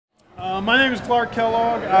My name is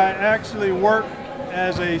Kellogg. I actually work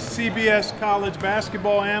as a CBS college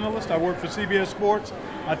basketball analyst. I work for CBS Sports.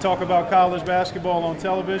 I talk about college basketball on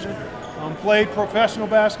television. Played professional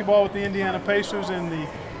basketball with the Indiana Pacers in the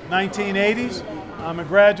 1980s. I'm a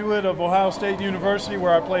graduate of Ohio State University,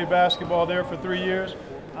 where I played basketball there for 3 years.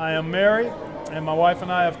 I am married, and my wife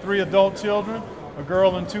and I have 3 adult children, a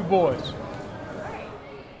girl and 2 boys.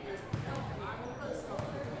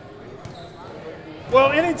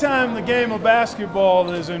 Well, anytime the game of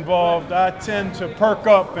basketball is involved, I tend to perk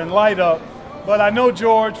up and light up. But I know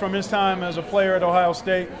George from his time as a player at Ohio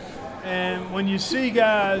State. And when you see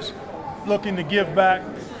guys looking to give back,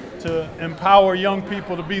 to empower young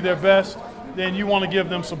people to be their best, then you want to give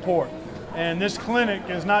them support. And this clinic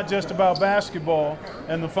is not just about basketball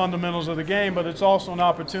and the fundamentals of the game, but it's also an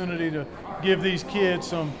opportunity to give these kids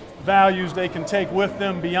some values they can take with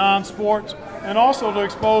them beyond sports, and also to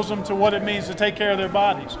expose them to what it means to take care of their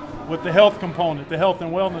bodies with the health component, the health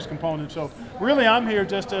and wellness component. So really I'm here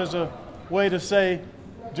just as a way to say,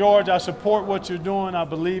 George, I support what you're doing, I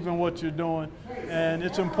believe in what you're doing, and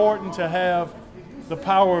it's important to have the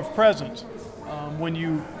power of presence. When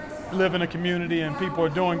you live in a community and people are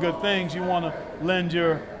doing good things, you want to lend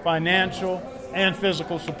your financial and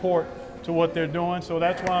physical support to what they're doing. So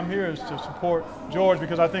that's why I'm here, is to support George,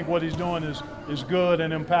 because I think what he's doing is good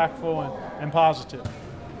and impactful and positive.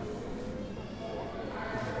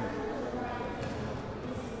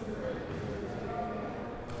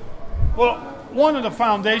 Well, one of the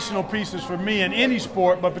foundational pieces for me in any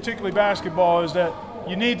sport, but particularly basketball, is that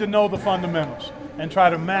you need to know the fundamentals and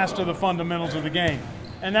try to master the fundamentals of the game.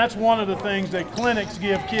 And that's one of the things that clinics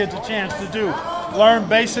give kids a chance to do. Learn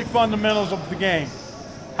basic fundamentals of the game.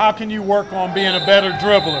 How can you work on being a better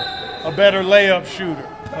dribbler, a better layup shooter,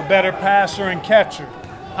 a better passer and catcher?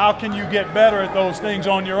 How can you get better at those things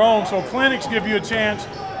on your own? So clinics give you a chance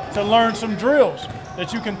to learn some drills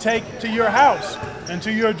that you can take to your house and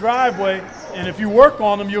to your driveway, and if you work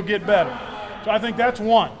on them, you'll get better. So I think that's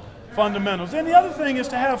one, fundamentals. And the other thing is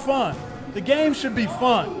to have fun. The game should be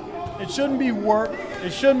fun. It shouldn't be work.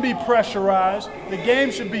 It shouldn't be pressurized. The game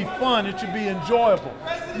should be fun. It should be enjoyable.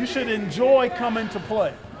 You should enjoy coming to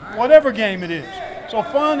play, whatever game it is. So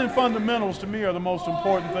fun and fundamentals, to me, are the most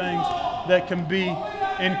important things that can be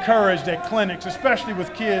encouraged at clinics, especially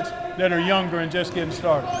with kids that are younger and just getting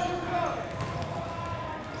started.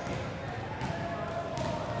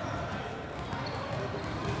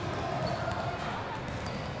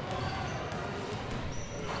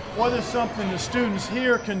 What is something the students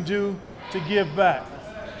here can do to give back?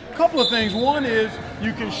 A couple of things. One is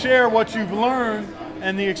you can share what you've learned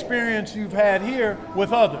and the experience you've had here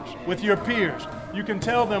with others, with your peers. You can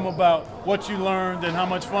tell them about what you learned and how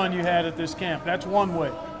much fun you had at this camp. That's one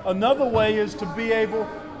way. Another way is to be able,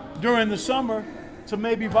 during the summer, to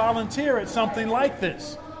maybe volunteer at something like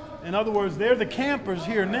this. In other words, they're the campers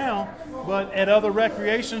here now, but at other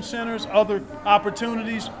recreation centers, other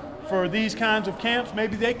opportunities for these kinds of camps,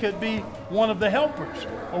 maybe they could be one of the helpers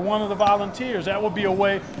or one of the volunteers. That would be a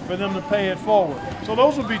way for them to pay it forward. So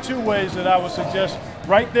those would be 2 ways that I would suggest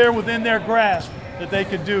right there within their grasp that they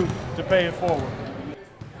could do to pay it forward.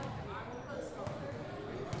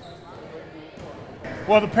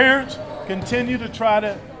 Well, the parents, continue to try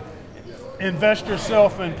to invest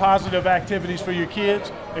yourself in positive activities for your kids,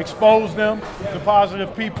 expose them to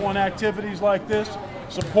positive people and activities like this,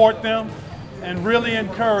 support them, and really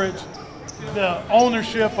encourage the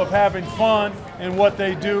ownership of having fun in what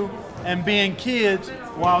they do and being kids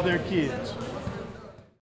while they're kids.